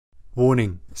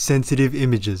Warning: sensitive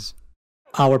images.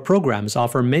 Our programs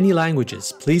offer many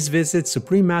languages. Please visit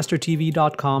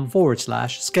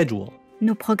suprememastertv.com/schedule.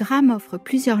 Nos programmes offrent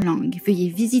plusieurs langues.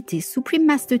 Veuillez visiter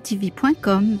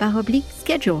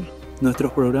suprememastertv.com/schedule.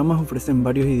 Nuestros programas ofrecen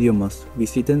varios idiomas.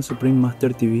 Visiten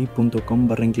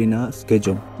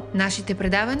suprememastertv.com/schedule. Нашите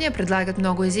предавания предлагат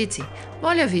много езици.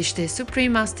 Моля вижте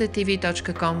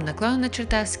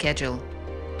suprememastertv.com/schedule.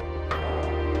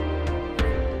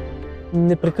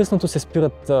 Непрекъснато се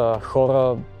спират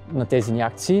хора на тези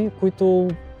акции, които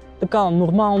така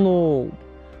нормално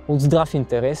от здрав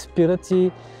интерес спират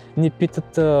и ни питат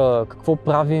какво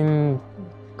правим,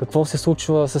 какво се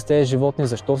случва с тези животни,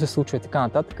 защо се случва и така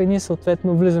нататък. И ние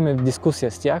съответно влизаме в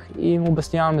дискусия с тях и им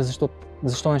обясняваме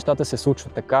защо нещата се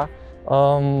случват така,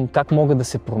 как могат да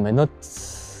се променят.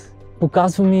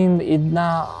 Показваме им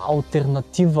една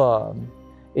алтернатива,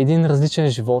 един различен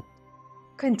живот.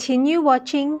 Continue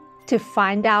watching to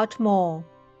find out more.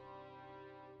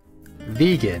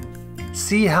 Vegan.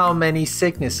 See how many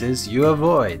sicknesses you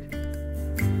avoid.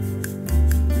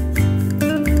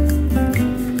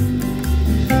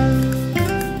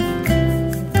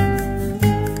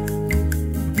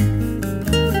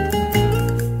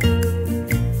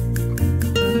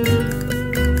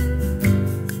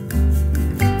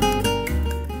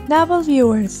 Novel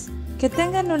viewers, que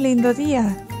tengan un lindo día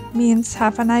means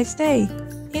have a nice day.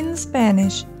 In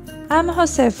Spanish, I'm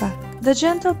Josefa, the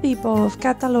gentle people of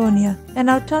Catalonia, an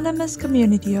autonomous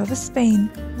community of Spain.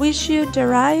 Wish you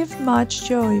derive much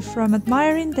joy from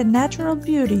admiring the natural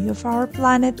beauty of our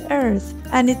planet Earth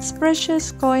and its precious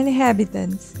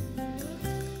co-inhabitants.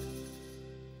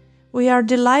 We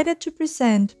are delighted to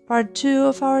present part 2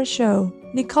 of our show,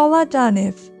 Nikola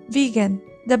Donev, vegan,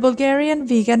 the Bulgarian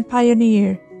vegan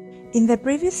pioneer. In the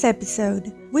previous episode,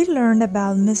 we learned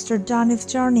about Mr. Donev's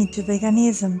journey to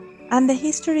veganism and the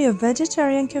history of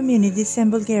vegetarian communities in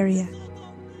Bulgaria.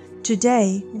 Today,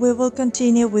 we will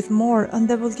continue with more on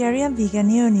the Bulgarian Vegan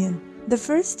Union, the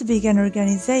first vegan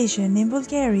organization in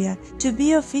Bulgaria to be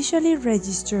officially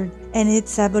registered, and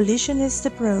its abolitionist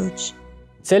approach.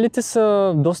 Целите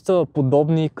са доста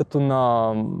подобни като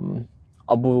на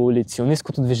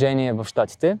аболиционисткото движение в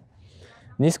Щатите.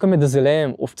 Не искаме да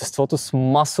залеем обществото с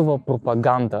масова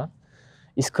пропаганда.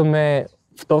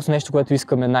 Второто нещо, което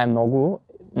искаме най-много,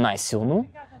 най-силно,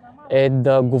 е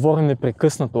да говорим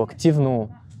непрекъснато, активно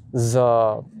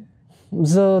за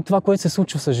това, което се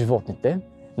случва с животните.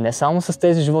 Не само с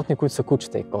тези животни, които са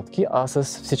кучета и котки, а с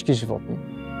всички животни.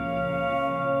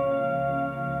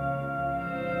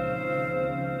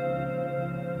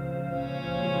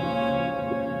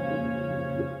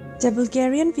 The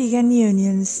Bulgarian Vegan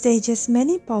Union stages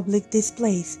many public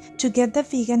displays to get the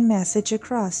vegan message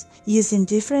across using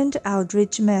different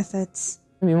outreach methods.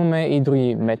 Имаме и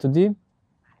други методи.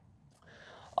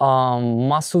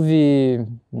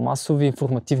 Масови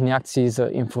информативни акции за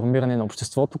информиране на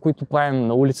обществото, които правим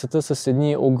на улицата с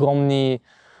едни огромни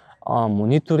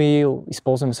монитори.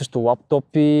 Използваме също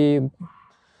лаптопи,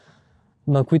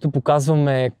 на които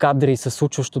показваме кадри със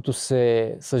случващото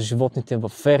се с животните в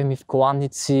ферми, в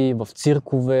кланици, в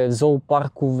циркове, в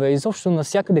зоопаркове, изобщо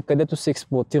навсякъде, където се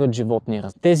експлоатират животни.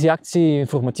 Тези акции,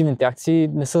 информативните акции,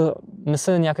 не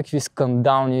са някакви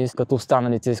скандални, като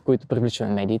останалите, с които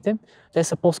привличаме медиите. Те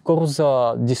са по-скоро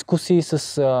за дискусии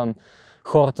с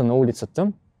хората на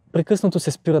улицата. Прекъснато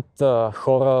се спират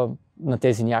хора на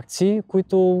тези акции,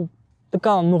 които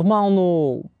така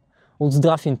нормално от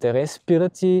здрав интерес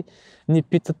спират и ни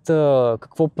питат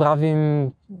какво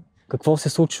правим, какво се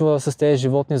случва с тези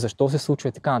животни, защо се случва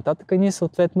и така нататък. И ние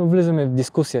съответно влизаме в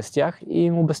дискусия с тях и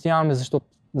им обясняваме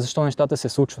защо нещата се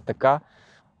случват така,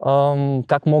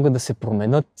 как могат да се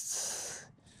променят.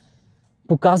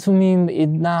 Показваме им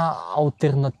една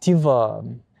алтернатива,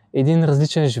 един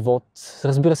различен живот.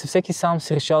 Разбира се, всеки сам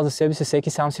се решава за себе си, всеки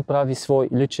сам си прави свой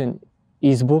личен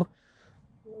избор.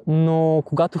 Но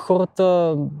когато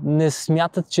хората не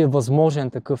смятат, че е възможен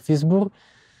такъв избор,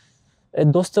 е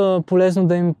доста полезно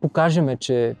да им покажем,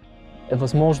 че е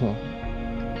възможно.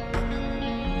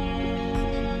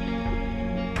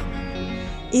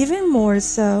 Even more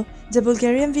so, the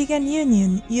Bulgarian Vegan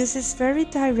Union uses very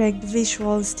direct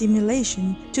visual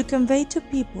stimulation to convey to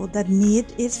people that meat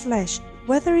is flesh,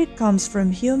 whether it comes from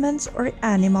humans or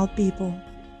animal people.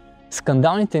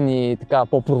 Скандалните ни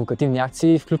по-провокативни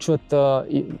акции включват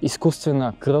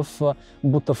изкуствена кръв,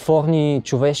 бутафорни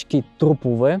човешки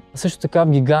трупове. Също така в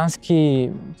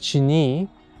гигантски чинии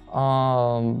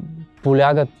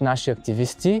полягат наши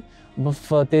активисти. В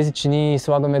тези чинии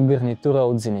слагаме гарнитура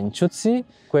от зеленчуци,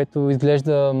 което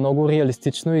изглежда много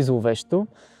реалистично и зловещо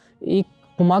и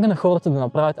помага на хората да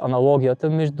направят аналогията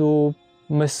между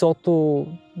месото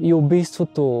и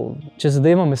убийството, че за да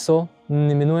има месо,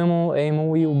 неминуемо е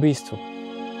имало и убийство.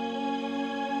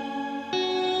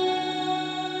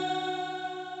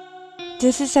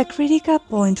 This is a critical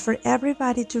point for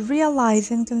everybody to realize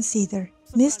and consider.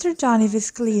 Mr. Donev is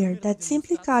clear that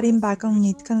simply cutting back on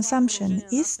meat consumption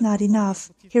is not enough.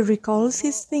 He recalls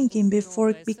his thinking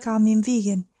before becoming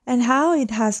vegan and how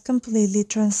it has completely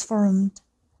transformed.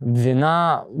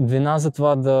 Вина за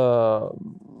това да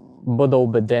бъда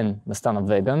убеден да стана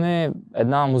веган е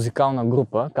една музикална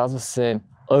група, казва се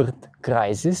Earth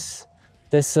Crisis.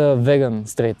 Те са веган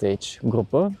straight edge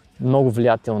група, много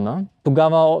влиятелна.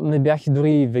 Тогава не бях и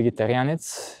дори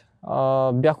вегетарианец.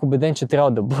 Бях убеден, че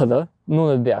трябва да бъда, но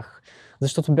не бях.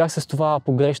 Защото бях с това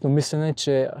погрешно мислене,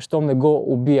 че щом не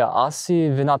го убия аз и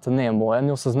вината не е моя.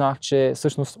 Не осъзнах, че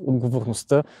всъщност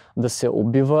отговорността да се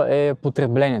убива е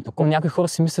потреблението. Някои хора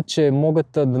си мислят, че могат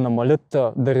да намалят,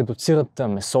 да редуцират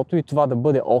месото и това да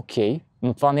бъде окей,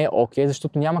 но това не е окей,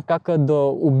 защото няма как да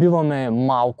убиваме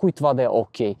малко и това да е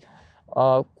окей.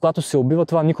 Когато се убива,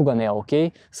 това никога не е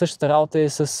окей. Същата работа е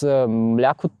с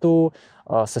млякото,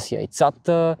 с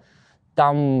яйцата.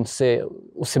 Там се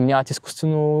осемняват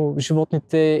изкуствено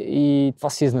животните и това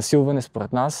си изнасилване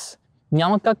според нас.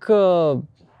 Няма как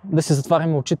да си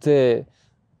затваряме очите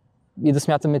и да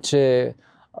смятаме, че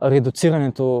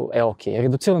редуцирането е окей.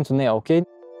 Редуцирането не е окей.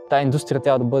 Тая индустрия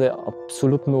трябва да бъде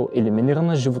абсолютно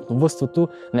елиминирана. Животновъдството,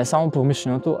 не само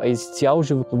промишленото, а и изцяло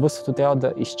животновъдството трябва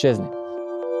да изчезне.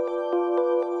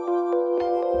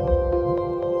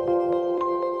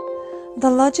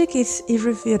 The logic is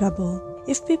irrefutable.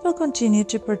 If people continue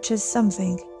to purchase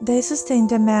something, they sustain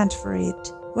demand for it.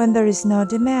 When there is no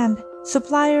demand,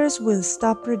 suppliers will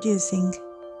stop producing.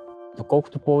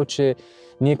 Колкото повече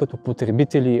ние като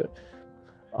потребители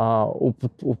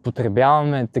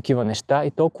употребяваме такива неща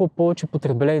и толкова повече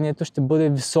потреблението ще бъде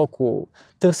високо.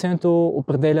 Търсенето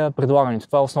определя предлагането.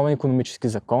 Това е основен икономически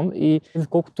закон и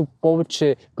колкото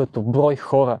повече като брой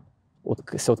хора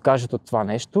се откажат от това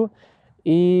нещо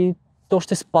и то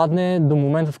ще спадне до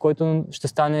момента, в който ще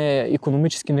стане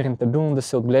икономически нерентабилно да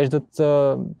се отглеждат.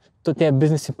 Тези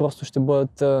бизнеси просто ще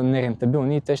бъдат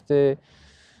нерентабилни и те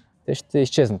ще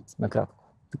изчезнат накратко.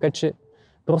 Така че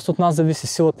просто от нас зависи,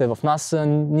 силата е в нас.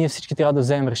 Ние всички трябва да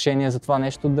вземем решение за това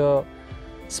нещо, да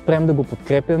спрем да го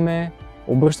подкрепяме.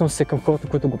 Обръщам се към хората,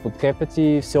 които го подкрепят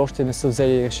и все още не са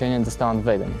взели решение да станат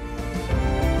вегани.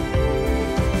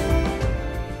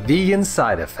 Vegan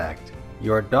side effect.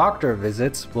 Your doctor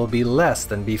visits will be less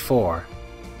than before.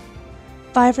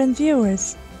 Vibrant viewers,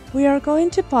 we are going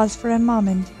to pause for a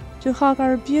moment to hug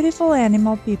our beautiful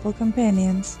animal people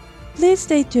companions. Please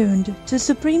stay tuned to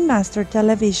Supreme Master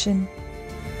Television.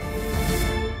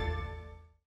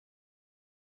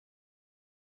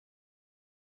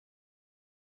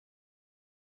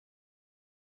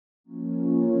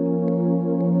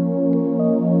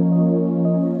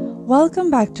 Welcome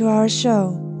back to our show,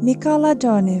 Nikola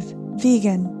Donev,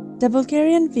 Vegan, the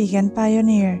Bulgarian vegan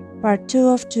pioneer, part 2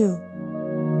 of 2.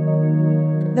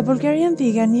 The Bulgarian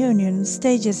Vegan Union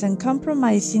stages and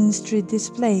compromising street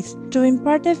displays to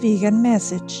impart a vegan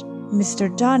message. Mr.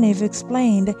 Donev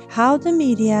explained how the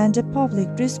media and the public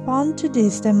respond to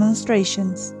these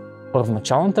demonstrations.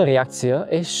 Първоначалната реакция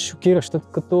е шокираща,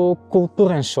 като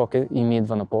културен шок им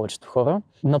идва на повечето хора.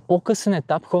 На по-късен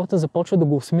етап хората започват да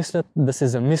го осмислят, да се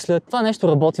замислят. Това нещо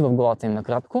работи в главата им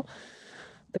накратко.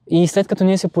 И след като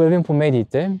ние се появим по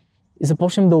медиите и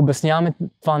започнем да обясняваме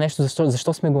това нещо,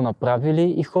 защо сме го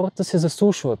направили и хората се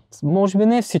заслушват. Може би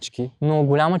не всички, но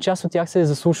голяма част от тях се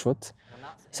заслушват.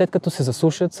 След като се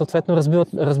заслушат, съответно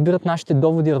разбират нашите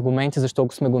доводи и аргументи, защо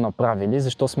сме го направили,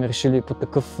 защо сме решили по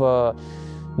такъв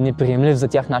неприемлив за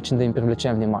тях начин да им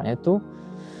привлечем вниманието.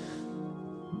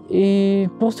 И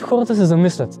просто хората се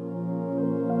замислят.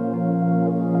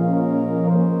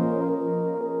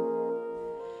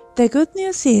 The good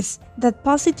news is that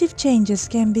positive changes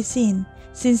can be seen,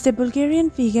 since the Bulgarian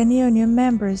Vegan Union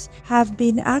members have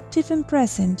been active and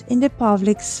present in the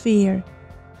public sphere.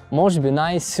 Може би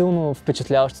най-силно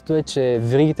впечатляващото е, че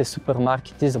веригите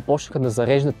супермаркети започнаха да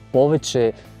зареждат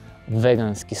повече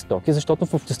вегански стоки, защото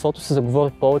в обществото се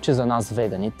заговори повече за нас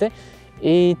веганите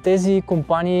и тези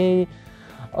компании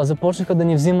започнаха да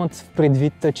ни взимат в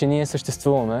предвид, че ние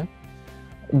съществуваме.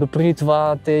 Допреди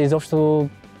това те изобщо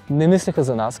не мислеха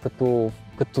за нас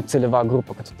като целева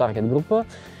група, като таргет група.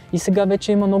 И сега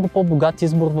вече има много по-богат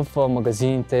избор в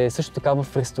магазините, също така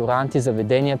в ресторанти,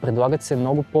 заведения, предлагат се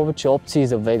много повече опции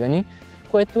за вегани,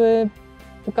 което е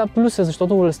така плюс,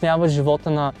 защото улеснява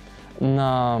живота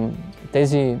на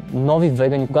тези нови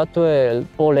вегани. Когато е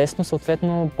по-лесно,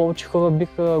 съответно повече хора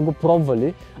биха го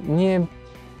пробвали. Ние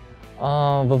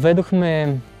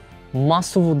Въведохме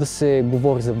масово да се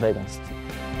говори за веганство.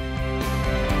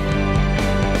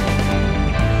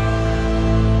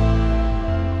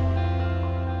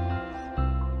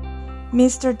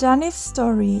 Mr. Donev's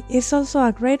story is also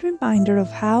a great reminder of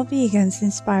how vegans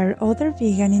inspire other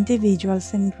vegan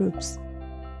individuals and groups.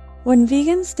 When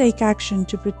vegans take action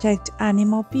to protect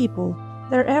animal people,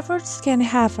 their efforts can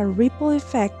have a ripple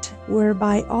effect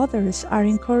whereby others are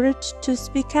encouraged to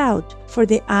speak out for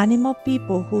the animal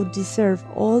people who deserve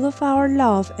all of our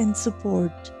love and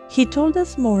support. He told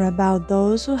us more about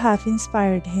those who have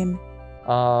inspired him.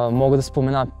 Мога да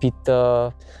спомена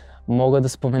PETA, мога да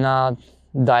спомена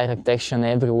Direct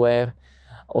Action Everywhere,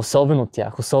 особено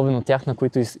тях, на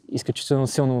които изключително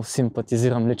силно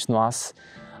симпатизирам лично аз.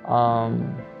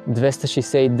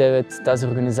 269, тази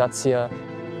организация.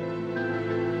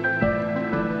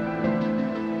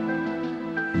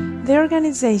 The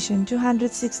organization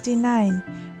 269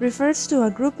 refers to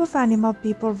a group of animal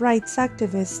people rights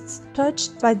activists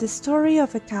touched by the story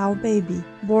of a cow baby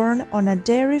born on a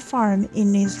dairy farm in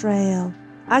Israel.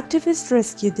 Activists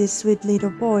rescued this sweet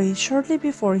little boy shortly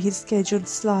before his scheduled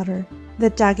slaughter. The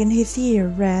tag in his ear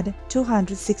read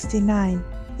 269.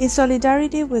 In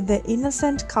solidarity with the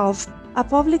innocent calf, a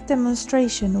public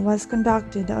demonstration was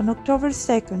conducted on October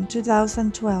 2,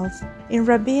 2012, in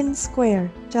Rabin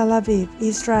Square, Tel Aviv,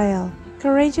 Israel.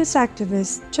 Courageous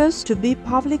activists chose to be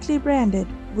publicly branded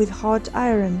with hot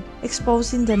iron,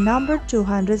 exposing the number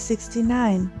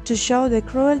 269 to show the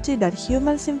cruelty that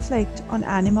humans inflict on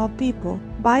animal people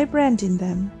by branding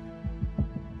them.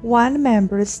 One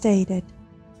member stated,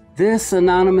 "This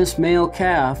anonymous male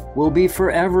calf will be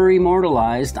forever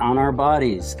immortalized on our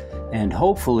bodies, and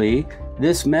hopefully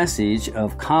this message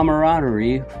of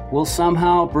camaraderie will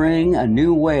somehow bring a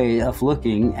new way of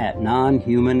looking at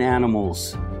non-human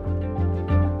animals."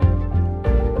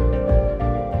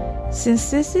 Since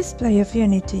this display of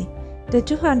unity, the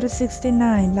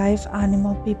 269 Live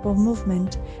Animal People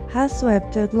movement has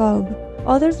swept the globe.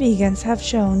 Other vegans have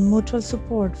shown mutual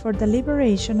support for the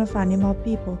liberation of animal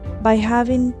people by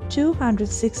having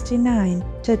 269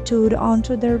 tattooed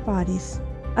onto their bodies.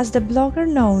 As the blogger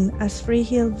known as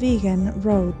Freehill Vegan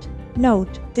wrote,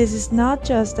 "Note, this is not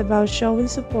just about showing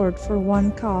support for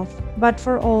one calf, but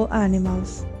for all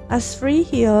animals." As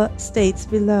Freehill states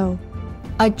below,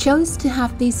 I chose to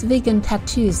have these vegan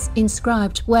tattoos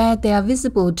inscribed where they are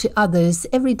visible to others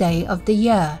every day of the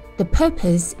year. The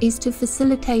purpose is to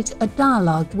facilitate a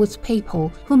dialogue with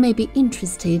people who may be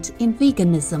interested in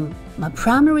veganism. My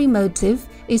primary motive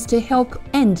is to help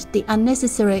end the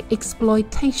unnecessary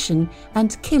exploitation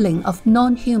and killing of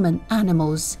non-human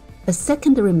animals. A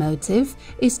secondary motive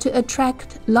is to attract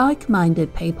like-minded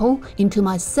people into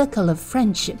my circle of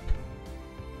friendship.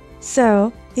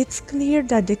 So, it's clear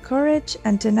that the courage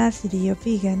and tenacity of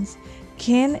vegans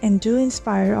can and do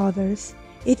inspire others.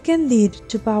 It can lead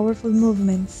to powerful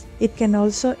movements. It can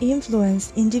also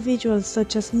influence individuals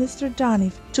such as Mr.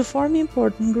 Donev to form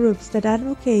important groups that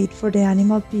advocate for the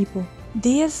animal people.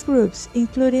 These groups,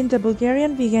 including the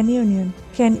Bulgarian Vegan Union,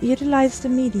 can utilize the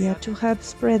media to help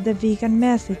spread the vegan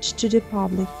message to the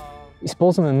public.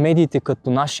 Използваме медиите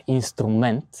като наш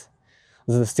инструмент,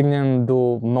 за да стигнем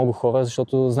до много хора,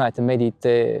 защото, знаете,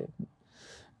 медиите,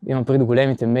 имам преди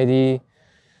големите медии,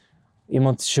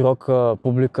 имат широка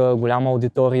публика, голяма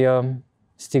аудитория,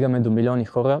 стигаме до милиони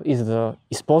хора и за да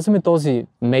използваме този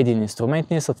медиен инструмент,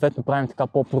 ние съответно правим така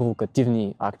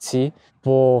по-провокативни акции,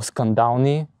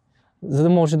 по-скандални, за да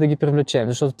може да ги привлечем,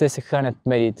 защото те се хранят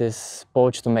медиите, с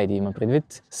повечето медии има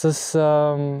предвид, с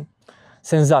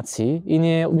сензации и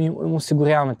ние им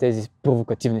осигуряваме тези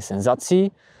провокативни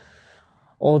сензации.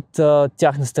 От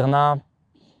тяхна страна,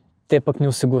 те пък ни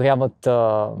осигуряват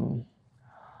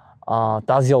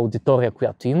тази аудитория,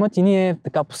 която имат и ние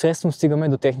така посредством стигаме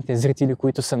до техните зрители,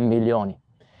 които са милиони.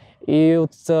 И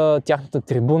от тяхната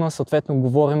трибуна съответно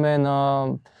говориме на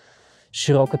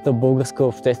широката българска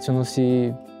общественост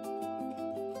и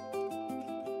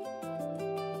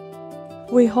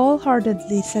We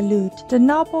wholeheartedly salute the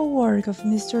noble work of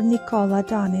Mr. Nikola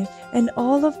Donev and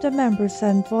all of the members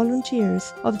and volunteers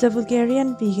of the Bulgarian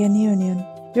Vegan Union.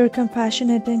 Your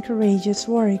compassionate and courageous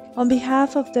work on behalf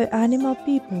of the animal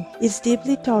people is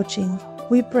deeply touching.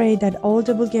 We pray that all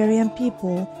the Bulgarian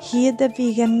people heed the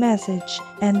vegan message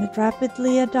and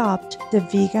rapidly adopt the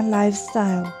vegan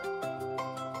lifestyle.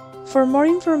 For more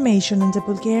information on the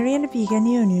Bulgarian Vegan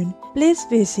Union, please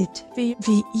visit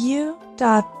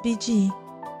vu.bg.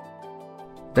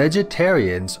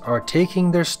 Vegetarians are taking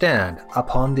their stand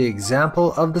upon the example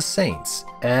of the saints,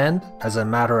 and, as a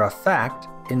matter of fact,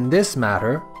 in this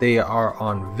matter, they are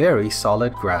on very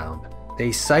solid ground.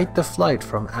 they cite the flight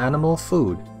from animal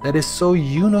food that is so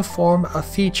uniform a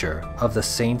feature of the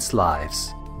saints'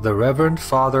 lives. The Reverend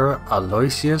Father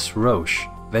Aloysius Roche,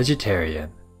 vegetarian.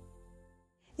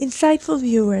 Insightful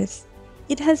viewers,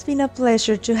 it has been a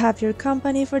pleasure to have your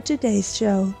company for today's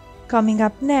show. Coming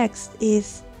up next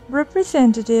is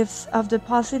Representatives of the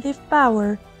Positive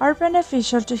Power Are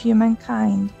Beneficial to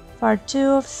Humankind, Part 2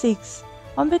 of 6,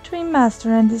 on Between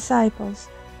Master and Disciples,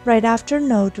 right after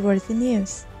Noteworthy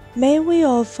News. May we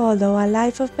all follow a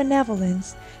life of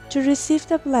benevolence to receive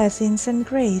the blessings and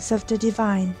grace of the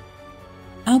divine.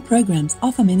 Our programs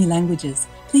offer many languages.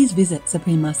 Please visit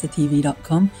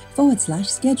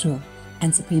suprememastertv.com/schedule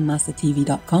and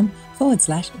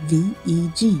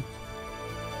suprememastertv.com/VEG